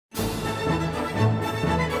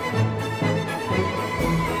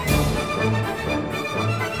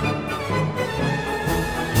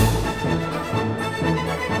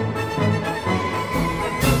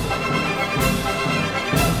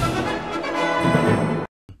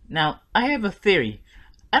Now, I have a theory.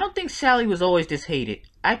 I don't think Sally was always this hated.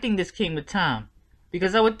 I think this came with time.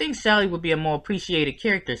 Because I would think Sally would be a more appreciated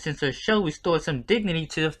character since her show restored some dignity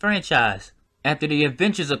to the franchise after the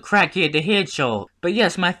adventures of Crackhead the Hedgehog. But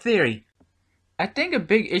yes, my theory. I think a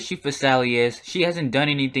big issue for Sally is she hasn't done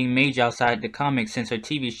anything major outside the comics since her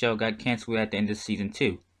TV show got canceled at the end of season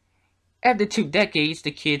 2. After 2 decades,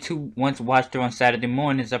 the kids who once watched her on Saturday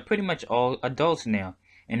mornings are pretty much all adults now,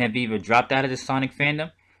 and have either dropped out of the Sonic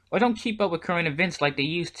fandom, or don't keep up with current events like they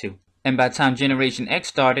used to. And by the time Generation X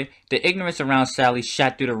started, the ignorance around Sally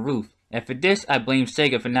shot through the roof, and for this I blame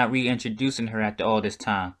Sega for not reintroducing her after all this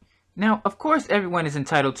time. Now, of course everyone is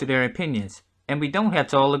entitled to their opinions, and we don't have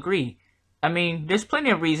to all agree. I mean, there's plenty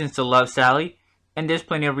of reasons to love Sally, and there's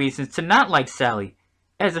plenty of reasons to not like Sally.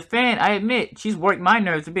 As a fan, I admit, she's worked my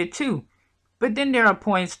nerves a bit too. But then there are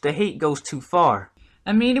points the hate goes too far.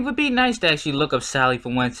 I mean, it would be nice to actually look up Sally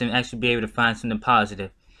for once and actually be able to find something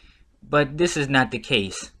positive. But this is not the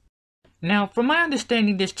case. Now, from my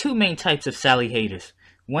understanding, there's 2 main types of Sally haters.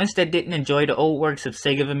 Ones that didn't enjoy the old works of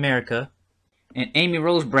Sega of America, and Amy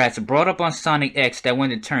Rose brats brought up on Sonic X that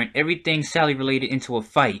wanted to turn everything Sally related into a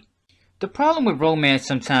fight. The problem with romance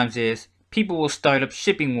sometimes is, people will start up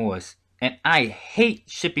shipping wars. And I hate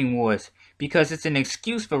shipping wars, because it's an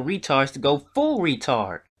excuse for retards to go full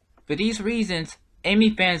retard. For these reasons,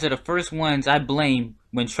 Amy fans are the first ones I blame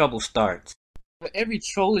when trouble starts. For every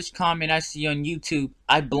trollish comment I see on YouTube,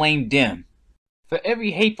 I blame them. For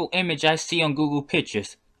every hateful image I see on Google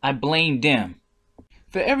Pictures, I blame them.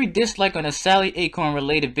 For every dislike on a Sally Acorn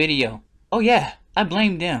related video, oh yeah, I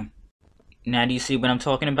blame them. Now do you see what I'm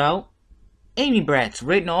talking about? Amy brats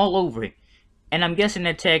written all over it. And I'm guessing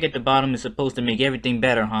that tag at the bottom is supposed to make everything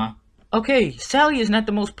better, huh? Okay, Sally is not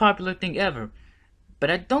the most popular thing ever, but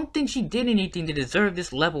I don't think she did anything to deserve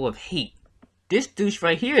this level of hate. This douche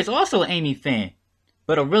right here is also an Amy fan,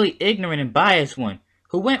 but a really ignorant and biased one,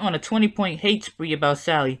 who went on a 20-point hate spree about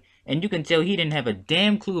Sally, and you can tell he didn't have a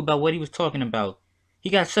damn clue about what he was talking about. He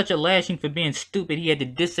got such a lashing for being stupid he had to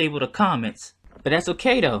disable the comments. But that's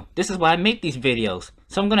okay though, this is why I make these videos,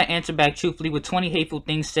 so I'm gonna answer back truthfully with 20 hateful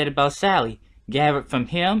things said about Sally, gathered from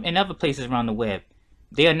him and other places around the web.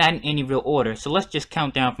 They are not in any real order, so let's just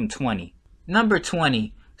count down from 20. Number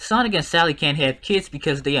 20. Sonic and Sally can't have kids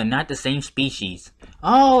because they are not the same species.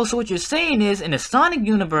 Oh, so what you're saying is, in the Sonic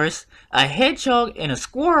universe, a hedgehog and a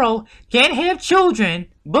squirrel can't have children,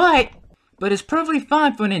 but it's perfectly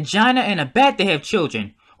fine for an angina and a bat to have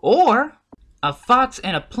children. Or, a fox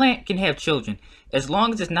and a plant can have children, as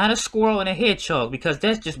long as it's not a squirrel and a hedgehog, because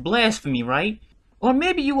that's just blasphemy, right? Or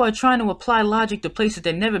maybe you are trying to apply logic to places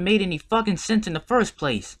that never made any fucking sense in the first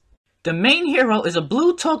place. The main hero is a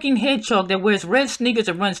blue talking hedgehog that wears red sneakers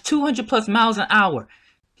and runs 200 plus miles an hour.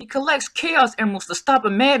 He collects chaos emeralds to stop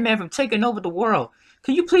a madman from taking over the world.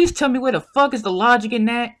 Can you please tell me where the fuck is the logic in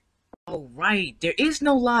that? Oh right, there is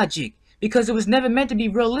no logic, because it was never meant to be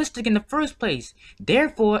realistic in the first place.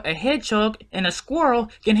 Therefore, a hedgehog and a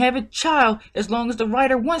squirrel can have a child as long as the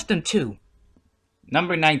writer wants them to.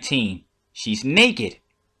 Number 19. She's naked.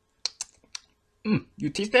 You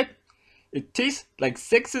taste that? It tastes like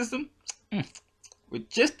sexism with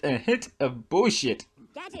just a hint of bullshit.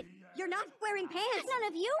 Gadget, you're not wearing pants. None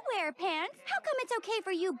of you wear pants. How come it's okay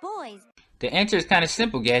for you boys? The answer is kind of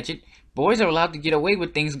simple, Gadget. Boys are allowed to get away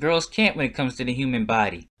with things girls can't when it comes to the human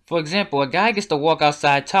body. For example, a guy gets to walk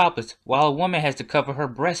outside topless, while a woman has to cover her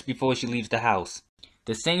breasts before she leaves the house.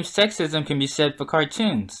 The same sexism can be said for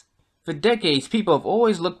cartoons. For decades, people have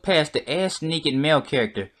always looked past the ass-naked male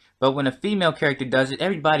character, but when a female character does it,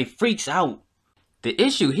 everybody freaks out. The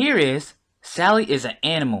issue here is, Sally is an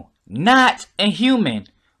animal, not a human.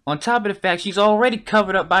 On top of the fact she's already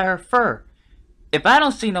covered up by her fur. If I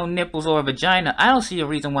don't see no nipples or a vagina, I don't see a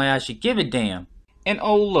reason why I should give a damn. And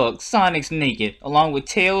oh look, Sonic's naked, along with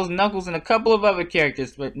Tails, Knuckles, and a couple of other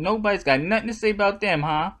characters, but nobody's got nothing to say about them,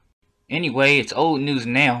 huh? Anyway, it's old news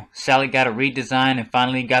now. Sally got a redesign and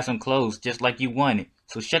finally got some clothes, just like you wanted.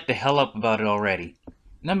 So shut the hell up about it already.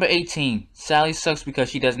 Number 18. Sally sucks because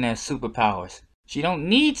she doesn't have superpowers. She don't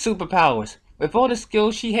need superpowers. With all the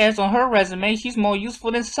skills she has on her resume, she's more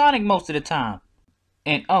useful than Sonic most of the time.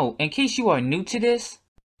 And oh, in case you are new to this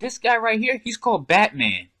guy right here, he's called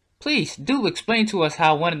Batman. Please, do explain to us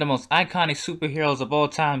how one of the most iconic superheroes of all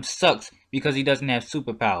time sucks because he doesn't have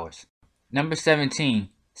superpowers. Number 17.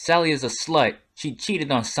 Sally is a slut. She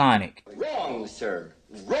cheated on Sonic. Wrong, sir.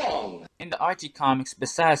 Wrong. In the Archie comics,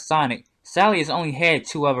 besides Sonic, Sally has only had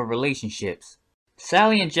 2 other relationships.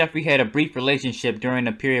 Sally and Jeffrey had a brief relationship during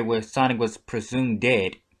a period where Sonic was presumed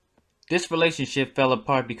dead. This relationship fell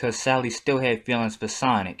apart because Sally still had feelings for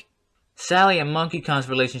Sonic. Sally and Monkey Kong's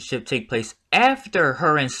relationship take place after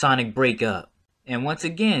her and Sonic break up. And once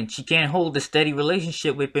again, she can't hold a steady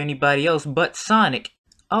relationship with anybody else but Sonic.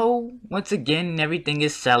 Oh, once again, everything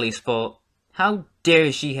is Sally's fault. How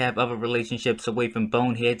dare she have other relationships away from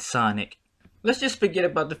bonehead Sonic? Let's just forget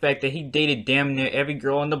about the fact that he dated damn near every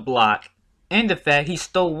girl on the block. And the fact he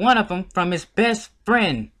stole one of them from his best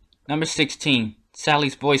friend. Number 16.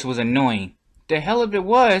 Sally's voice was annoying. The hell of it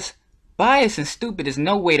was. Biased and stupid is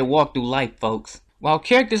no way to walk through life, folks. While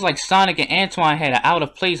characters like Sonic and Antoine had an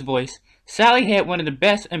out-of-place voice, Sally had one of the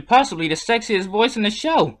best and possibly the sexiest voice in the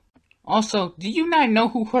show. Also, do you not know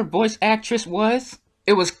who her voice actress was?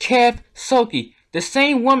 It was Kev Soki, the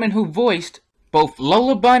same woman who voiced both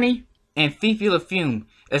Lola Bunny and Fifi LaFume,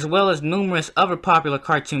 as well as numerous other popular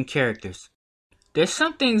cartoon characters. There's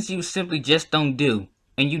some things you simply just don't do,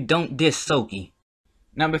 and you don't diss Soki.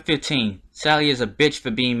 Number 15. Sally is a bitch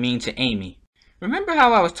for being mean to Amy. Remember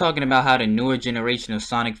how I was talking about how the newer generation of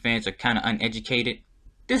Sonic fans are kinda uneducated?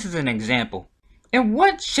 This is an example. In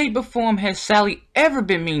what shape or form has Sally ever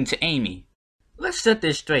been mean to Amy? Let's set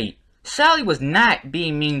this straight. Sally was not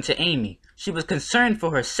being mean to Amy. She was concerned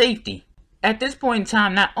for her safety. At this point in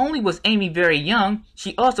time, not only was Amy very young,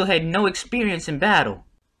 she also had no experience in battle.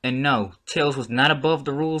 And no, Tails was not above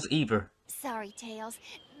the rules either. Sorry, Tails.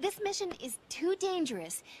 This mission is too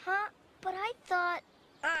dangerous. Huh? But I thought...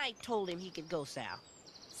 I told him he could go south.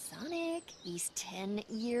 Sonic, he's 10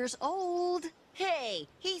 years old. Hey,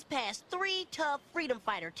 he's passed 3 tough freedom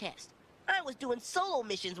fighter tests. I was doing solo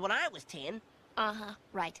missions when I was 10. Uh-huh,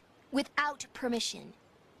 right. Without permission.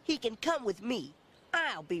 He can come with me.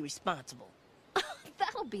 I'll be responsible.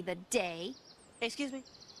 That'll be the day. Excuse me?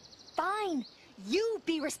 Fine. You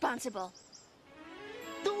be responsible.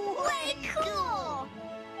 Way cool!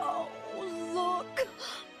 Oh, look.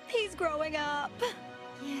 He's growing up.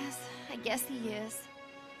 Yes, I guess he is.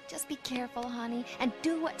 Just be careful, honey, and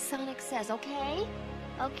do what Sonic says, okay?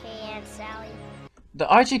 Okay, Aunt Sally. The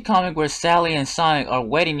Archie comic where Sally and Sonic are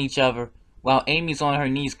wedding each other while Amy's on her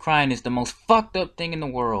knees crying is the most fucked up thing in the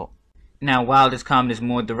world. Now, while this comic is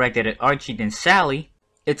more directed at Archie than Sally,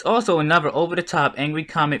 it's also another over-the-top angry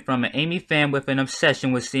comic from an Amy fan with an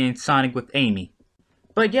obsession with seeing Sonic with Amy.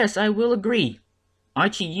 But yes, I will agree.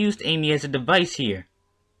 Archie used Amy as a device here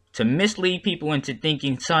to mislead people into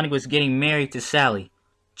thinking Sonic was getting married to Sally.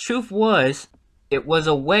 Truth was, it was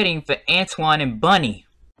a wedding for Antoine and Bunny.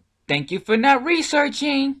 Thank you for not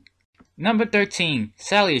researching. Number 13.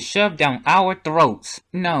 Sally is shoved down our throats.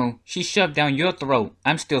 No, she's shoved down your throat.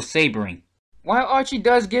 I'm still sabering. While Archie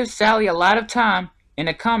does give Sally a lot of time, in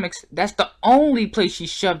the comics, that's the only place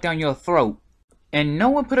she's shoved down your throat. And no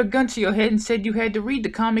one put a gun to your head and said you had to read the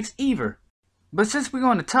comics either. But since we're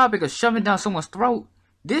on the topic of shoving down someone's throat,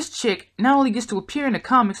 this chick not only gets to appear in the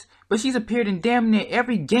comics, but she's appeared in damn near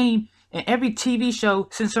every game and every TV show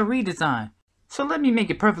since her redesign. So let me make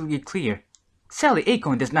it perfectly clear. Sally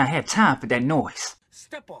Acorn does not have time for that noise.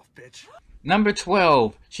 Step off, bitch. Number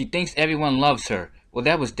 12. She thinks everyone loves her. Well,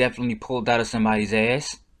 that was definitely pulled out of somebody's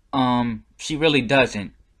ass. She really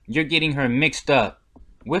doesn't. You're getting her mixed up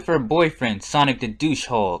with her boyfriend, Sonic the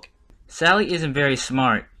Douchehog. Sally isn't very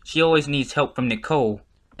smart. She always needs help from Nicole.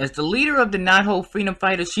 As the leader of the Knothole Freedom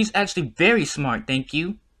Fighters, she's actually very smart, thank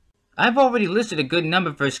you. I've already listed a good number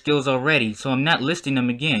of her skills already, so I'm not listing them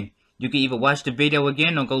again. You can either watch the video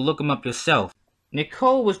again or go look them up yourself.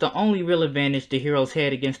 Nicole was the only real advantage the heroes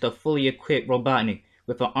had against a fully equipped Robotnik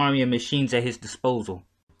with an army of machines at his disposal.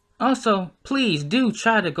 Also, please do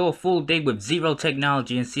try to go a full day with zero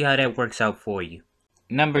technology and see how that works out for you.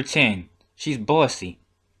 Number 10. She's bossy.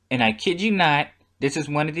 And I kid you not, this is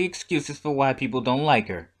one of the excuses for why people don't like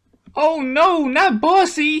her. Oh no, not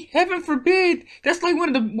bossy! Heaven forbid! That's like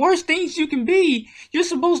one of the worst things you can be! You're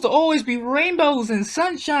supposed to always be rainbows and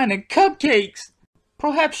sunshine and cupcakes!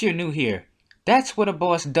 Perhaps you're new here. That's what a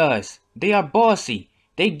boss does. They are bossy.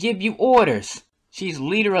 They give you orders. She's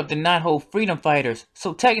leader of the Knothole Freedom Fighters,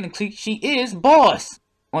 so technically she is boss!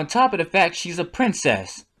 On top of the fact she's a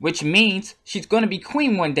princess, which means she's gonna be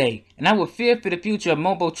queen one day, and I would fear for the future of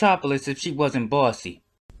Mobotropolis if she wasn't bossy.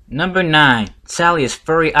 Number 9. Sally is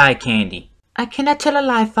furry eye candy. I cannot tell a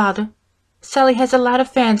lie, Father. Sally has a lot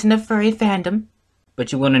of fans in the furry fandom.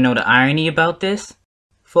 But you wanna know the irony about this?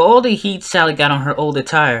 For all the heat Sally got on her old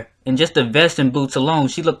attire, and just the vest and boots alone,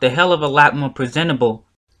 she looked a hell of a lot more presentable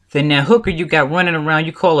than that hooker you got running around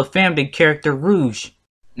you call a family character Rouge.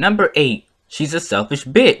 Number 8. She's a selfish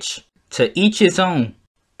bitch. To each his own.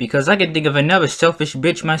 Because I can think of another selfish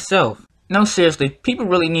bitch myself. No, seriously, people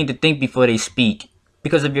really need to think before they speak.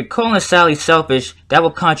 Because if you're calling Sally selfish, that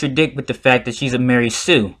will contradict with the fact that she's a Mary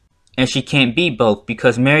Sue. and she can't be both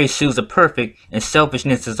because Mary's shoes are perfect and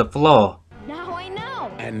selfishness is a flaw. Now I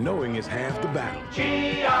know. And knowing is half the battle.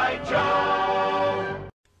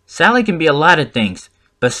 Sally can be a lot of things,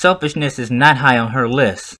 but selfishness is not high on her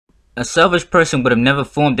list. A selfish person would have never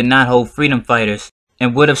formed the Knothole Freedom Fighters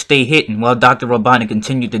and would have stayed hidden while Dr. Robotnik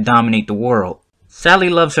continued to dominate the world. Sally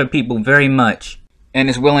loves her people very much and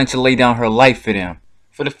is willing to lay down her life for them.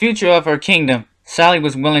 For the future of her kingdom, Sally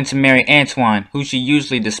was willing to marry Antoine, who she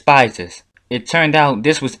usually despises. It turned out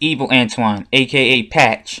this was evil Antoine, aka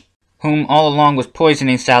Patch, whom all along was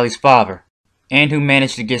poisoning Sally's father, and who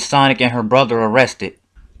managed to get Sonic and her brother arrested.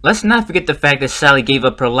 Let's not forget the fact that Sally gave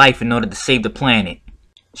up her life in order to save the planet.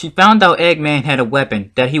 She found out Eggman had a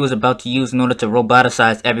weapon that he was about to use in order to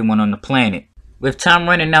roboticize everyone on the planet. With time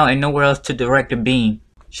running out and nowhere else to direct a beam,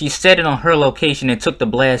 she set it on her location and took the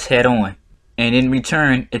blast head on. And in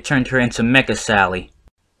return, it turned her into Mecha Sally.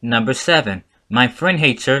 Number 7. My friend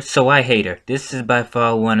hates her, so I hate her. This is by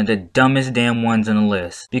far one of the dumbest damn ones on the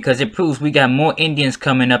list, because it proves we got more Indians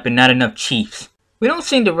coming up and not enough chiefs. We don't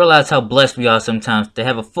seem to realize how blessed we are sometimes to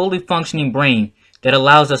have a fully functioning brain that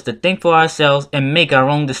allows us to think for ourselves and make our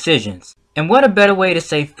own decisions. And what a better way to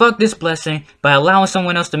say fuck this blessing by allowing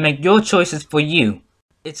someone else to make your choices for you.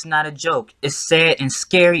 It's not a joke. It's sad and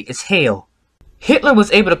scary as hell. Hitler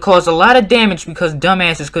was able to cause a lot of damage because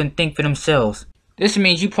dumbasses couldn't think for themselves. This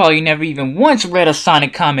means you probably never even once read a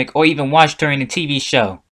Sonic comic or even watched her in a TV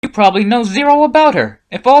show. You probably know zero about her.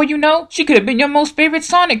 And for all you know, she could have been your most favorite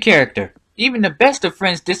Sonic character. Even the best of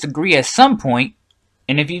friends disagree at some point.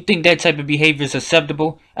 And if you think that type of behavior is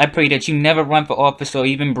acceptable, I pray that you never run for office or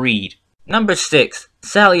even breed. Number 6.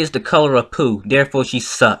 Sally is the color of poo, therefore she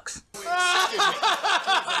sucks. Excuse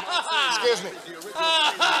me.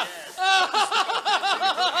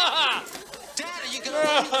 Dad, are you gonna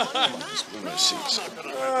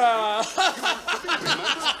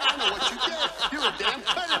You're a damn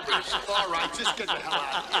predator. All right, just get the hell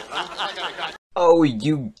out of here. Oh,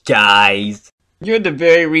 you guys. You're the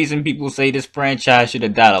very reason people say this franchise should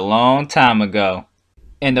have died a long time ago.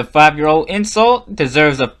 And the 5-year-old insult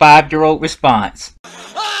deserves a 5-year-old response.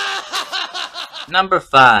 Number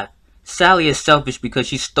 5. Sally is selfish because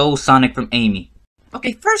she stole Sonic from Amy.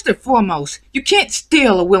 Okay, first and foremost, you can't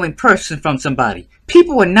steal a willing person from somebody.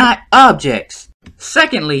 People are not objects.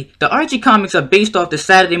 Secondly, the Archie comics are based off the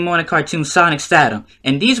Saturday morning cartoon Sonic Saturn,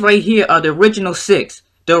 and these right here are the original 6,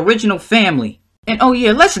 the original family. And oh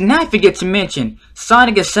yeah, let's not forget to mention,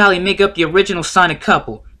 Sonic and Sally make up the original Sonic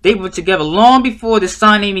couple. They were together long before the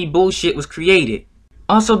Son Amy bullshit was created.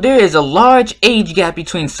 Also, there is a large age gap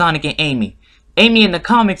between Sonic and Amy. Amy in the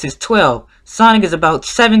comics is 12, Sonic is about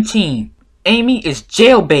 17. Amy is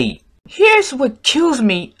jailbait. Here's what kills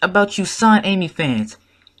me about you Son Amy fans.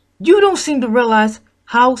 You don't seem to realize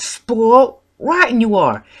how spoiled rotten you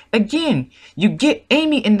are. Again, you get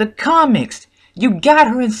Amy in the comics. You got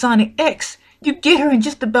her in Sonic X. You get her in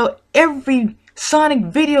just about every Sonic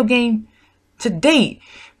video game to date,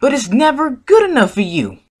 but it's never good enough for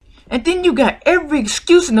you. And then you got every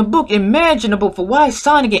excuse in the book imaginable for why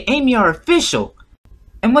Sonic and Amy are official.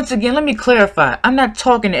 And once again, let me clarify, I'm not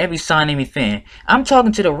talking to every Son Amy fan. I'm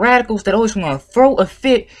talking to the radicals that always want to throw a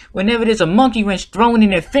fit whenever there's a monkey wrench thrown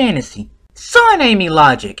in their fantasy. Son Amy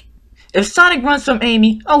logic. If Sonic runs from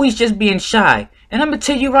Amy, oh, he's just being shy. And I'm gonna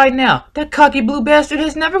tell you right now, that cocky blue bastard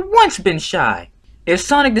has never once been shy. If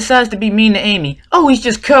Sonic decides to be mean to Amy, oh, he's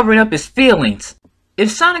just covering up his feelings.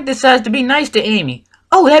 If Sonic decides to be nice to Amy,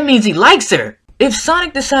 oh, that means he likes her. If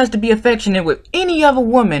Sonic decides to be affectionate with any other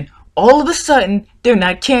woman, all of a sudden, they're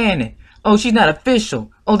not canon. Oh, she's not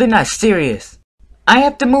official. Oh, they're not serious. I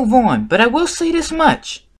have to move on, but I will say this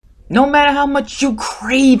much. No matter how much you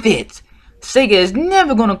crave it, Sega is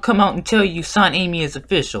never gonna come out and tell you Son Amy is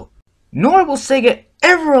official. Nor will Sega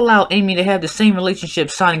ever allow Amy to have the same relationship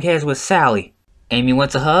Sonic has with Sally. Amy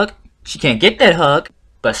wants a hug? She can't get that hug.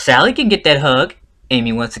 But Sally can get that hug.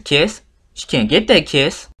 Amy wants a kiss? She can't get that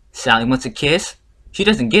kiss. Sally wants a kiss? She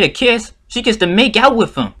doesn't get a kiss. She gets to make out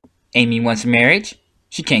with him. Amy wants marriage?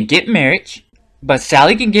 She can't get marriage. But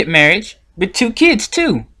Sally can get marriage with 2 kids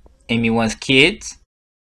too. Amy wants kids.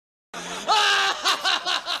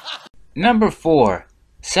 Number 4.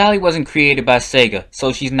 Sally wasn't created by Sega,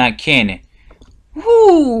 so she's not canon.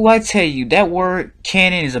 Whoo, I tell you, that word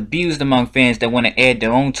canon is abused among fans that want to add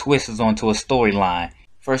their own twists onto a storyline.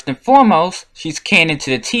 First and foremost, she's canon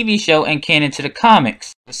to the TV show and canon to the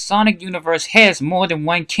comics. The Sonic universe has more than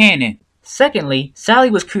one canon. Secondly,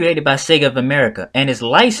 Sally was created by Sega of America and is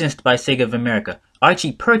licensed by Sega of America.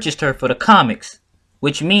 Archie purchased her for the comics,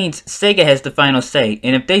 which means Sega has the final say,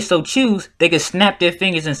 and if they so choose, they could snap their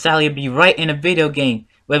fingers and Sally will be right in a video game,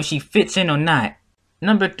 whether she fits in or not.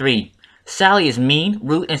 Number 3. Sally is mean,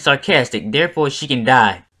 rude, and sarcastic, therefore she can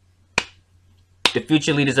die. The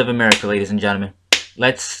future leaders of America, ladies and gentlemen.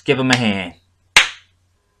 Let's give them a hand.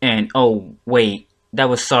 And, oh, wait, that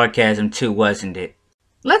was sarcasm too, wasn't it?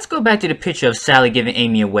 Let's go back to the picture of Sally giving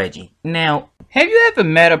Amy a wedgie. Now, have you ever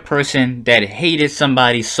met a person that hated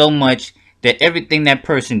somebody so much that everything that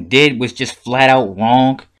person did was just flat out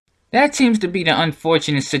wrong? That seems to be the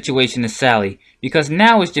unfortunate situation of Sally, because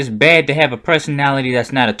now it's just bad to have a personality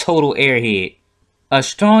that's not a total airhead. A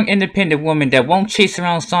strong, independent woman that won't chase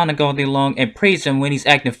around Sonic all day long and praise him when he's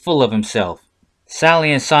acting full of himself.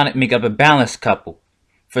 Sally and Sonic make up a balanced couple.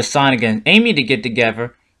 For Sonic and Amy to get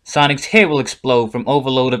together, Sonic's head will explode from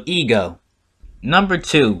overload of ego. Number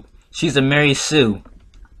 2. She's a Mary Sue.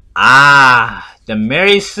 Ah, the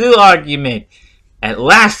Mary Sue argument. At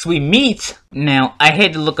last we meet! Now, I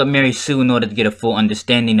had to look up Mary Sue in order to get a full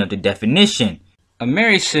understanding of the definition. A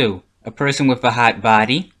Mary Sue, a person with a hot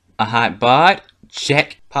body, a hot bod,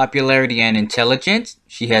 check. Popularity and intelligence,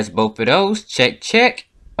 she has both of those, check, check.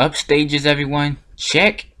 Upstages everyone,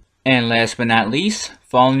 check. And last but not least,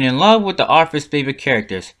 falling in love with the author's favorite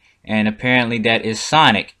characters. And apparently that is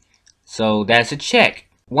Sonic. So that's a check.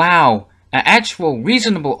 Wow, an actual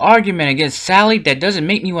reasonable argument against Sally that doesn't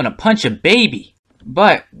make me want to punch a baby.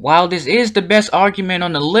 But while this is the best argument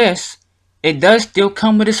on the list, it does still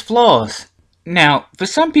come with its flaws. Now, for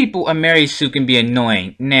some people, a Mary Sue can be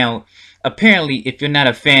annoying. Now, apparently, if you're not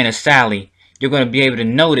a fan of Sally, you're going to be able to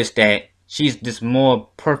notice that she's this more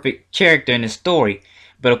perfect character in the story.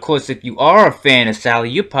 But of course, if you are a fan of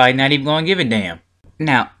Sally, you're probably not even going to give a damn.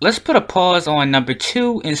 Now, let's put a pause on number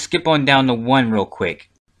 2 and skip on down to 1 real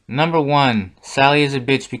quick. Number 1, Sally is a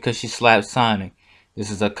bitch because she slapped Sonic. This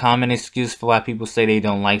is a common excuse for why people say they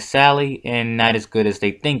don't like Sally and not as good as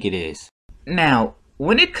they think it is. Now,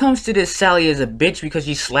 when it comes to this Sally is a bitch because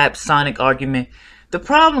she slapped Sonic argument, the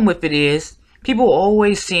problem with it is people are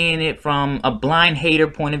always seeing it from a blind hater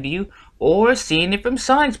point of view or seeing it from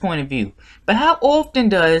Sonic's point of view. But how often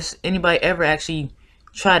does anybody ever actually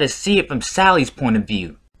try to see it from Sally's point of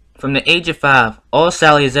view? From the age of 5, all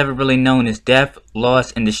Sally has ever really known is death,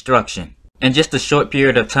 loss, and destruction. In just a short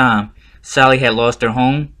period of time, Sally had lost her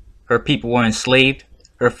home, her people were enslaved,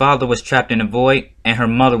 her father was trapped in a void, and her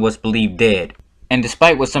mother was believed dead. And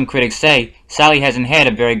despite what some critics say, Sally hasn't had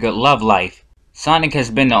a very good love life. Sonic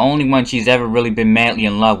has been the only one she's ever really been madly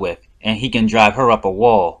in love with, and he can drive her up a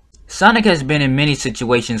wall. Sonic has been in many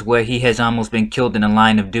situations where he has almost been killed in the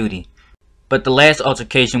line of duty. But the last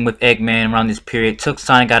altercation with Eggman around this period took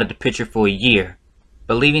Sonic out of the picture for a year.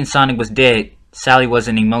 Believing Sonic was dead, Sally was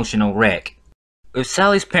an emotional wreck. With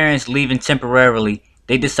Sally's parents leaving temporarily,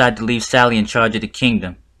 they decide to leave Sally in charge of the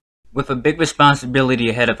kingdom. With a big responsibility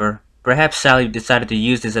ahead of her, perhaps Sally decided to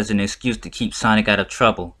use this as an excuse to keep Sonic out of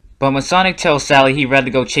trouble. But when Sonic tells Sally he'd rather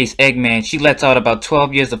go chase Eggman, she lets out about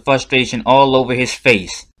 12 years of frustration all over his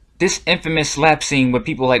face. This infamous slap scene where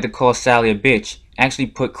people like to call Sally a bitch actually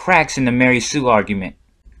put cracks in the Mary Sue argument.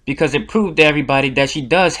 Because it proved to everybody that she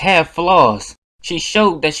does have flaws. She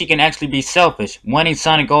showed that she can actually be selfish, wanting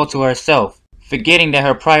Sonic all to herself, forgetting that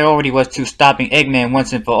her priority was to stopping Eggman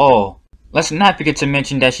once and for all. Let's not forget to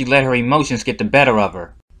mention that she let her emotions get the better of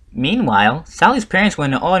her. Meanwhile, Sally's parents were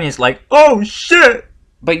in the audience like, "Oh shit!"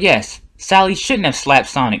 But yes, Sally shouldn't have slapped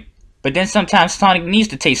Sonic, but then sometimes Sonic needs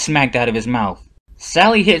to take smacked out of his mouth.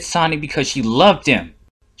 Sally hit Sonic because she loved him.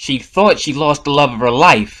 She thought she lost the love of her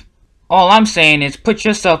life. All I'm saying is put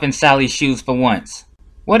yourself in Sally's shoes for once.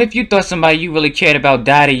 What if you thought somebody you really cared about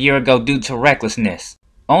died a year ago due to recklessness,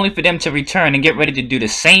 only for them to return and get ready to do the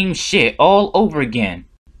same shit all over again?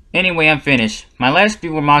 Anyway, I'm finished. My last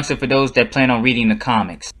few remarks are for those that plan on reading the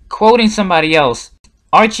comics. Quoting somebody else,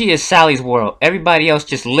 Archie is Sally's world, everybody else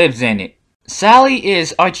just lives in it. Sally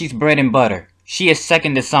is Archie's bread and butter. She is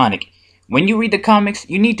second to Sonic. When you read the comics,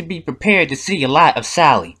 you need to be prepared to see a lot of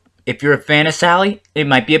Sally. If you're a fan of Sally, it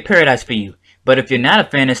might be a paradise for you. But if you're not a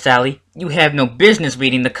fan of Sally, you have no business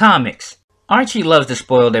reading the comics. Archie loves to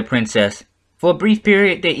spoil their princess. For a brief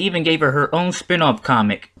period, they even gave her her own spin-off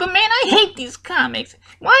comic. But man, I hate these comics.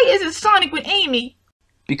 Why isn't Sonic with Amy?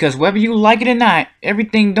 Because whether you like it or not,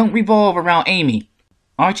 everything don't revolve around Amy.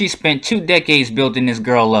 Archie spent 2 decades building this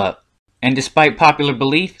girl up. And despite popular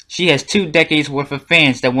belief, she has 2 decades worth of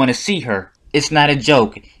fans that want to see her. It's not a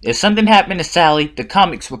joke. If something happened to Sally, the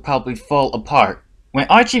comics would probably fall apart. When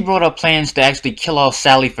Archie brought up plans to actually kill off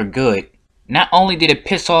Sally for good, not only did it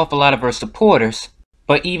piss off a lot of her supporters,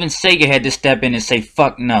 but even Sega had to step in and say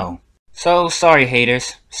fuck no. So sorry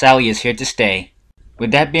haters, Sally is here to stay.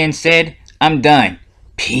 With that being said, I'm done.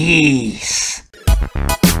 Peace.